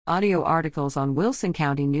Audio articles on Wilson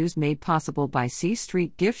County News made possible by C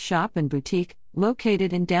Street Gift Shop and Boutique,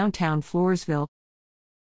 located in downtown Floresville.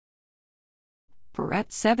 Barrett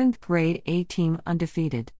 7th grade A team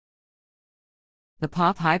undefeated. The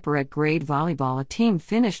Pop High Barrett grade volleyball team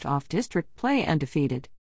finished off district play undefeated.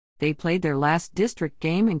 They played their last district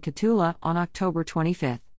game in Cotulla on October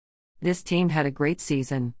 25. This team had a great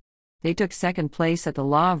season. They took second place at the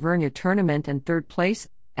La Vernia tournament and third place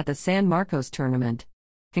at the San Marcos tournament.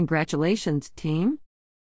 Congratulations, team!